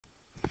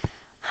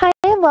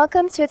and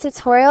welcome to a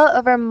tutorial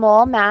over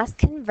mole mass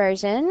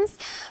conversions.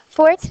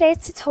 For today's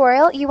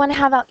tutorial, you want to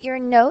have out your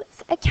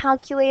notes, a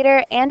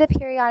calculator, and a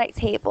periodic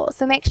table.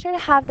 So make sure to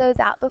have those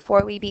out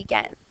before we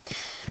begin.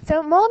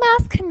 So mole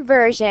mass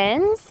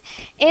conversions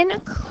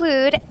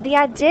include the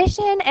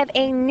addition of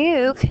a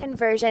new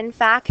conversion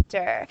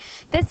factor.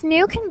 This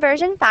new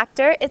conversion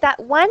factor is that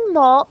 1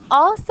 mole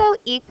also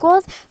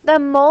equals the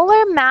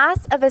molar mass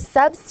of a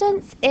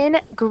substance in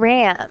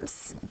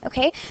grams.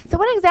 Okay, so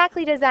what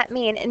exactly does that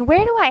mean? And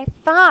where do I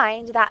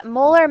find that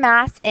molar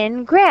mass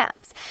in grams?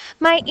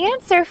 My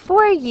answer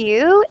for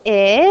you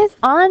is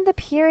on the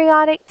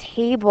periodic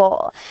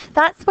table.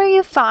 That's where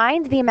you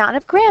find the amount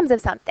of grams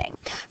of something.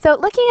 So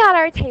looking at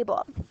our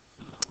table,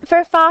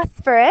 for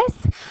phosphorus,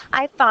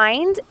 I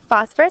find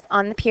phosphorus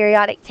on the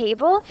periodic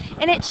table,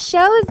 and it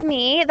shows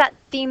me that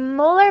the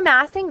molar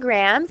mass in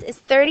grams is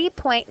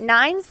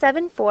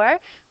 30.974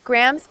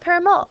 grams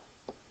per mole.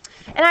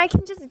 And I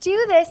can just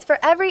do this for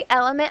every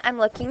element I'm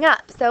looking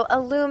up. So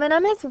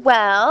aluminum as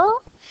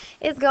well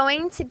is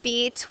going to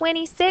be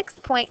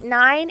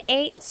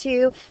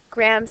 26.982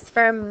 grams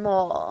per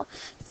mole.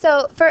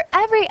 So for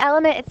every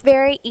element, it's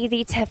very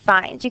easy to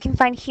find. You can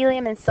find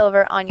helium and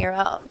silver on your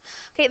own.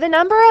 Okay, the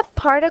number of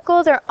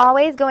particles are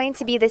always going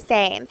to be the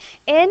same.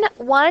 In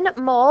 1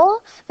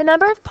 mole, the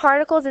number of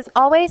particles is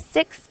always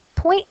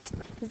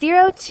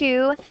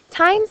 6.02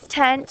 times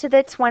 10 to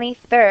the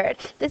 23rd.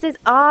 This is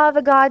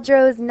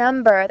Avogadro's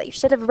number that you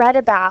should have read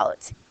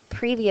about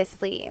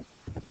previously.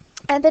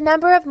 And the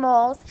number of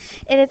moles,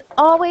 it is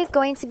always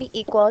going to be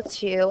equal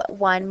to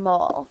 1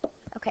 mole.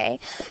 Okay,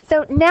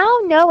 so now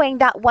knowing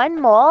that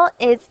 1 mole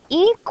is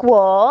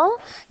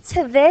equal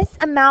to this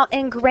amount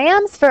in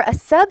grams for a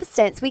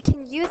substance, we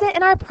can use it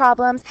in our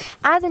problems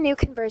as a new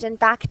conversion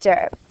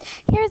factor.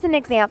 Here's an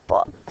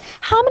example.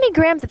 How many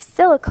grams of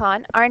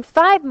silicon are in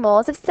 5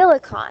 moles of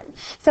silicon?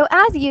 So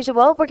as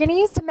usual, we're going to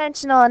use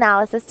dimensional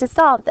analysis to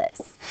solve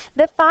this.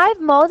 The 5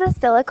 moles of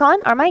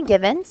silicon are my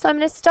given, so I'm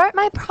going to start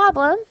my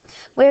problem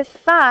with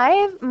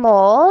 5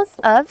 moles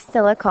of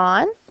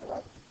silicon.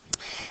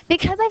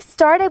 Because I've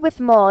started with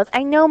moles,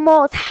 I know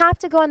moles have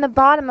to go on the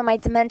bottom of my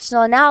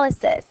dimensional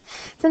analysis.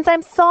 Since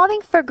I'm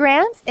solving for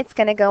grams, it's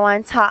going to go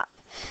on top.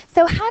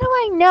 So how do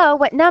I know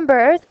what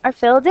numbers are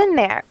filled in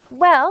there?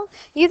 Well,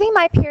 using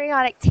my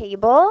periodic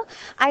table,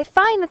 I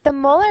find that the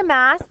molar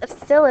mass of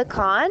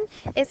silicon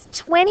is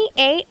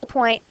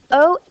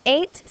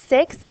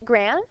 28.086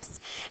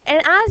 grams.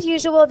 And as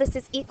usual, this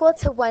is equal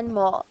to 1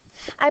 mole.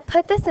 I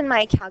put this in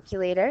my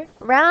calculator,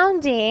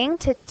 rounding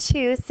to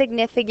 2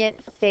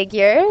 significant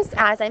figures,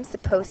 as I'm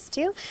supposed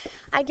to.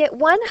 I get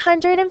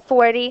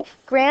 140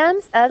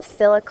 grams of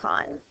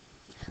silicon.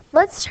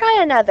 Let's try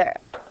another.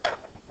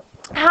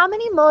 How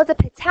many moles of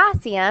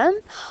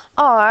potassium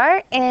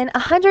are in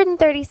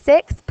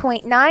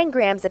 136.9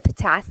 grams of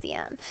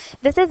potassium?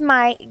 This is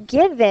my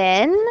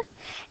given,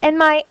 and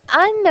my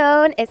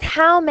unknown is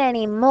how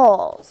many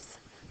moles.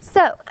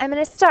 So I'm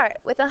going to start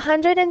with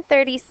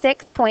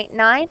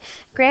 136.9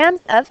 grams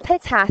of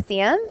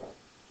potassium.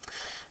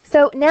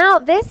 So now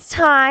this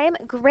time,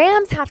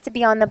 grams have to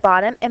be on the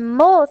bottom and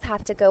moles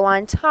have to go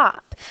on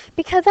top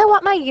because I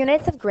want my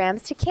units of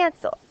grams to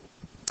cancel.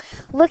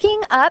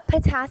 Looking up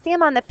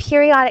potassium on the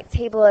periodic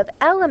table of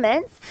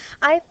elements,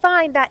 I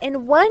find that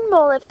in 1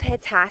 mole of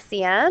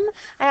potassium,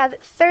 I have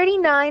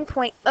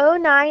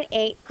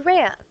 39.098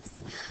 grams.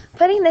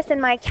 Putting this in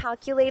my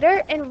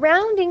calculator and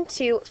rounding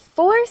to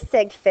 4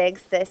 sig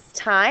figs this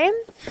time,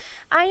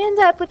 I end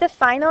up with a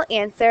final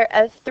answer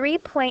of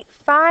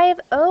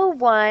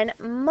 3.501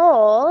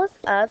 moles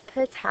of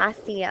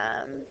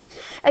potassium.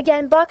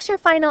 Again, box your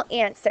final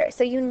answer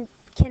so you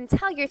can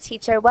tell your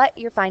teacher what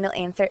your final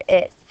answer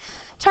is.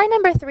 Try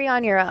number 3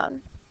 on your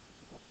own.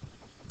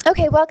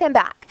 Okay, welcome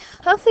back.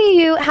 Hopefully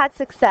you had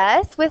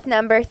success with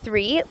number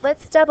 3.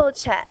 Let's double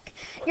check.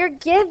 Your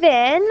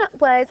given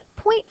was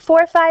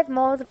 0.45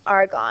 moles of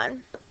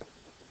argon.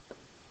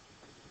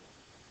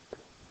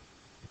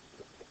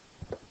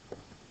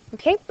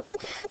 Okay,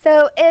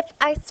 so if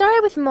I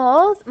started with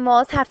moles,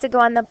 moles have to go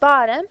on the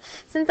bottom.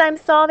 Since I'm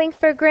solving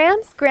for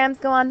grams, grams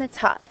go on the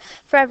top.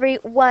 For every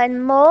 1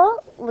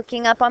 mole,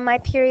 looking up on my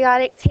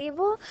periodic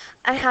table,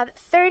 I have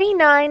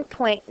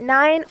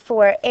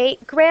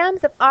 39.948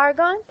 grams of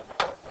argon.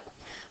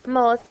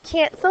 Moles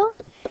cancel,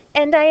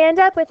 and I end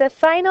up with a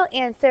final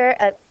answer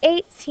of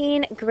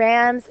 18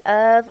 grams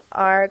of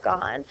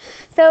argon.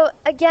 So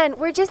again,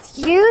 we're just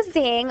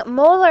using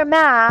molar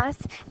mass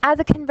as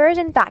a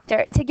conversion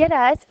factor to get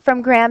us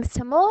from grams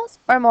to moles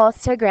or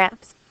moles to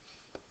grams.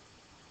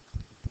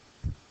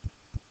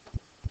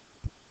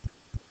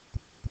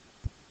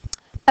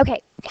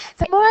 Okay,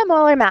 so more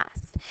molar mass.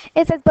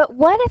 It says, but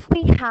what if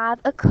we have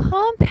a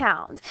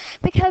compound?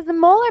 Because the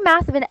molar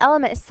mass of an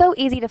element is so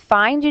easy to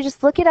find, you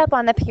just look it up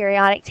on the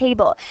periodic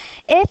table.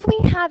 If we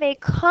have a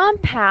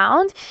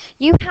compound,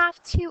 you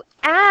have to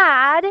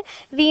add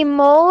the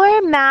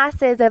molar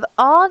masses of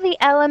all the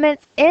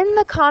elements in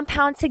the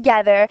compound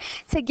together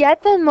to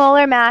get the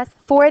molar mass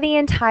for the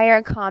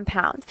entire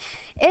compound.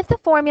 If the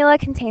formula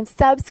contains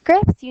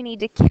subscripts, you need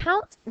to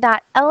count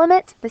that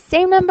element the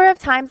same number of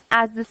times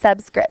as the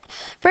subscript.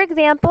 For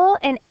example,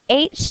 in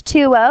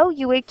H2O,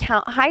 you would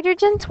count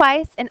hydrogen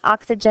twice and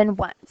oxygen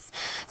once.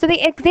 So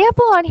the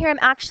example on here I'm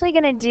actually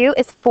going to do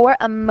is for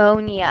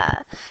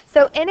ammonia.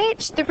 So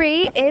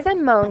NH3 is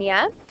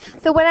ammonia.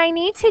 So what I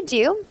need to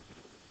do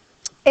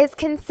is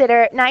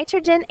consider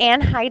nitrogen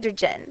and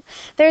hydrogen.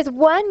 There's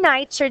one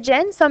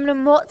nitrogen, so I'm going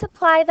to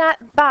multiply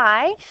that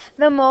by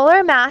the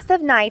molar mass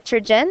of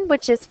nitrogen,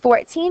 which is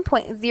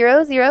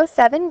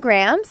 14.007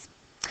 grams.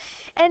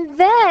 And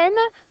then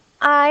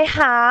I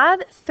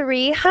have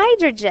 3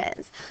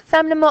 hydrogens. So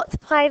I'm going to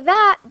multiply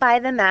that by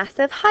the mass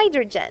of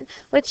hydrogen,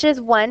 which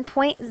is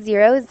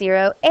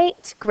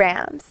 1.008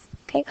 grams.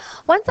 Okay.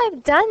 Once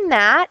I've done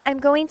that, I'm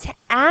going to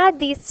add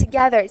these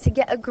together to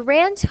get a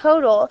grand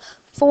total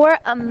for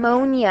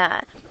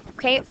ammonia.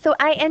 Okay, so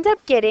I end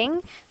up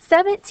getting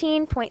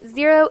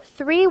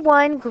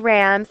 17.031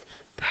 grams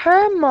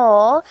per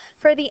mole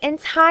for the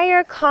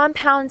entire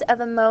compound of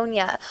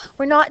ammonia.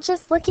 We're not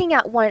just looking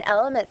at one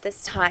element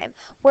this time.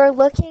 We're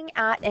looking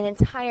at an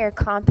entire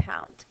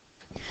compound.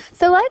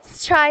 So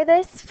let's try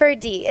this for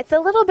D. It's a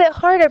little bit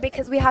harder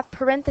because we have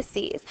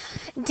parentheses.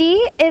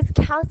 D is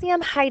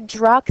calcium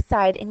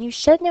hydroxide, and you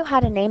should know how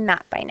to name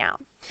that by now.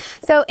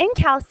 So in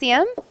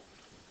calcium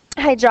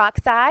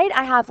hydroxide,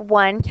 I have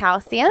 1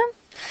 calcium,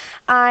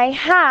 I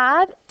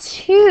have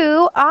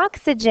 2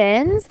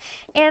 oxygens,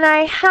 and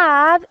I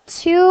have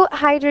 2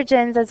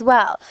 hydrogens as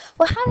well.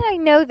 Well, how did I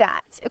know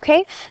that?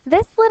 Okay,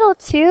 this little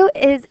 2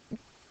 is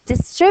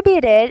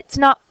distributed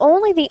to not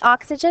only the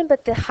oxygen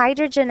but the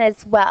hydrogen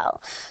as well.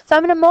 So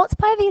I'm going to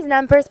multiply these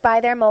numbers by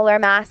their molar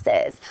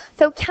masses.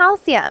 So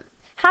calcium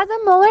has a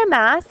molar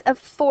mass of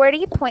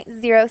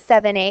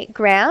 40.078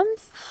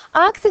 grams.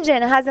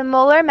 Oxygen has a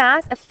molar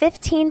mass of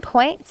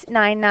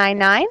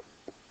 15.999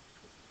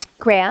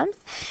 grams.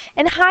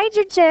 And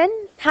hydrogen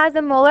has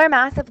a molar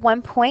mass of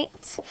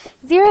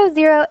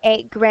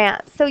 1.008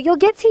 grams. So you'll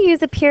get to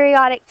use a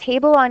periodic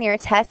table on your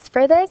test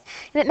for this,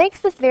 and it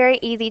makes this very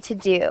easy to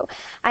do.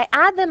 I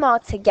add them all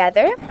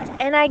together,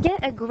 and I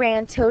get a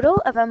grand total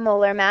of a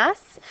molar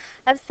mass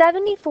of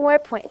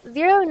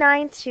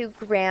 74.092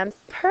 grams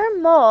per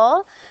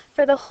mole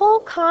for the whole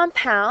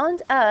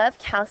compound of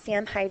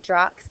calcium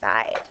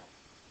hydroxide.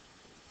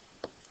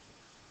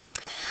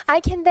 I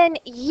can then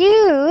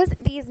use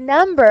these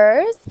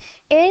numbers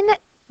in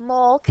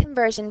mole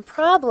conversion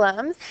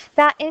problems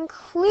that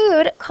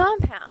include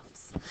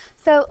compounds.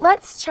 So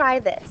let's try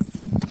this.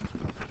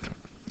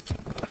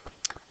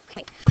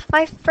 Okay.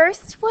 My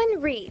first one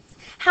reads,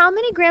 how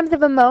many grams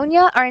of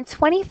ammonia are in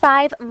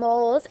 25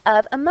 moles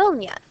of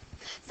ammonia?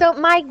 So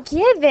my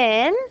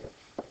given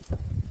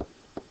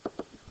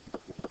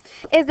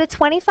is the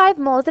 25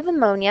 moles of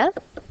ammonia,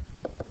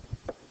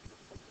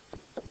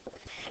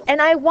 and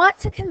I want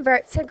to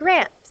convert to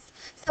grams.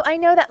 So I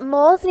know that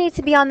moles need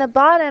to be on the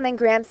bottom and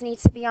grams need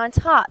to be on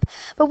top.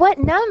 But what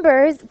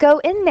numbers go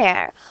in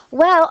there?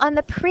 Well, on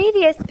the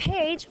previous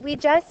page, we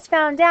just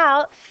found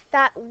out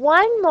that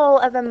 1 mole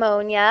of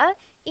ammonia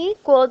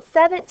equaled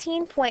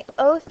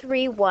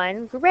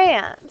 17.031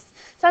 grams.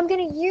 So I'm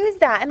going to use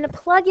that. I'm going to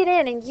plug it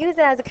in and use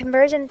it as a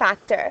conversion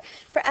factor.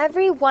 For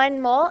every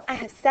 1 mole, I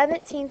have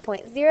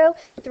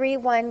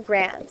 17.031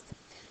 grams.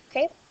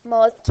 Okay,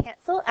 moles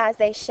cancel as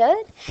they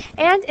should.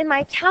 And in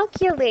my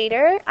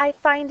calculator, I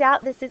find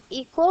out this is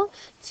equal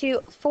to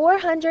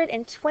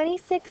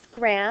 426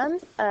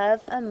 grams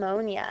of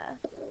ammonia.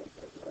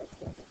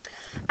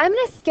 I'm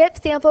going to skip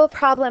sample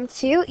problem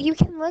 2. You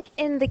can look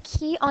in the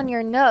key on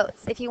your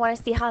notes if you want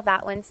to see how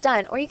that one's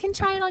done. Or you can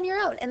try it on your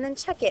own and then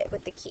check it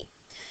with the key.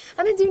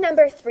 I'm going to do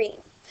number 3.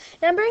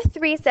 Number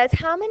 3 says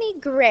how many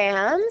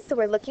grams, so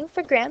we're looking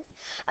for grams,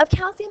 of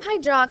calcium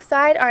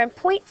hydroxide are in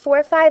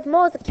 0.45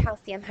 moles of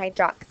calcium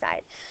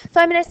hydroxide.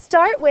 So I'm going to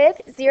start with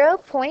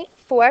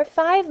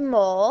 0.45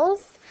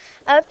 moles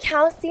of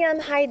calcium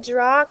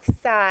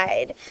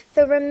hydroxide.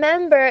 So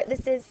remember,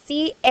 this is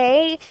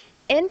Ca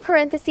in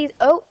parentheses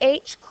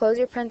OH, close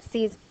your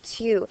parentheses,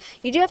 2.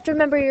 You do have to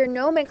remember your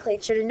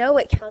nomenclature to know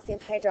what calcium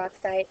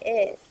hydroxide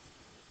is.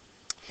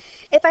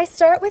 If I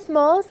start with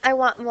moles, I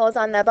want moles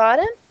on the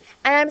bottom.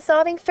 And I'm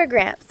solving for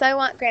grams, so I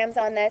want grams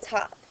on the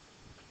top.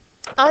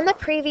 On the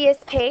previous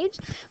page,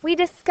 we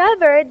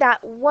discovered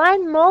that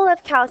 1 mole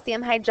of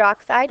calcium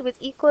hydroxide was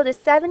equal to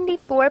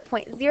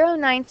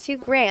 74.092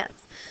 grams.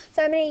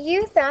 So I'm going to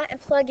use that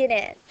and plug it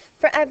in.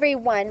 For every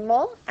 1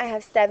 mole, I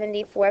have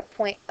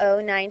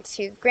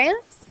 74.092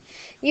 grams.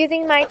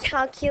 Using my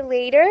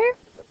calculator,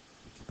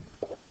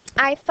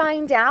 I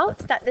find out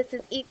that this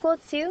is equal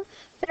to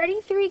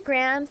 33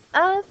 grams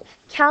of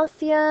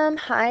calcium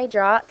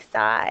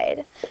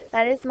hydroxide.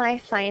 That is my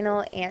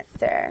final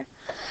answer.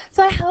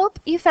 So I hope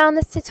you found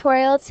this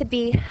tutorial to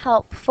be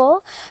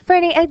helpful. For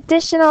any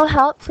additional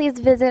help, please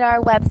visit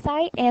our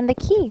website and the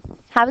key.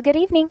 Have a good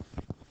evening.